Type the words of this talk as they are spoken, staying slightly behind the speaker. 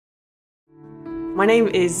My name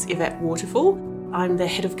is Yvette Waterfall. I'm the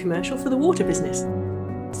head of commercial for the water business.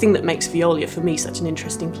 The thing that makes Veolia for me such an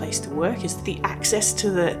interesting place to work is the access to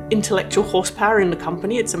the intellectual horsepower in the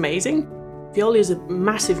company. It's amazing. Veolia is a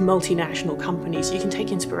massive multinational company, so you can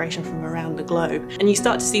take inspiration from around the globe. And you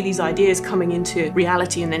start to see these ideas coming into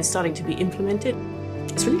reality and then starting to be implemented.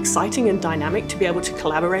 It's really exciting and dynamic to be able to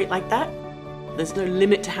collaborate like that. There's no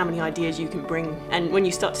limit to how many ideas you can bring. And when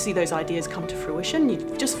you start to see those ideas come to fruition, you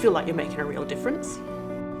just feel like you're making a real difference.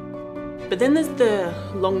 But then there's the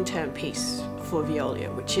long-term piece for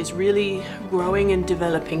Veolia, which is really growing and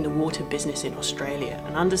developing the water business in Australia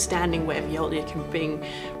and understanding where Veolia can bring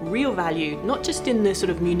real value, not just in the sort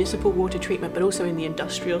of municipal water treatment, but also in the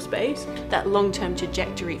industrial space. That long-term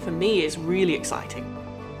trajectory for me is really exciting.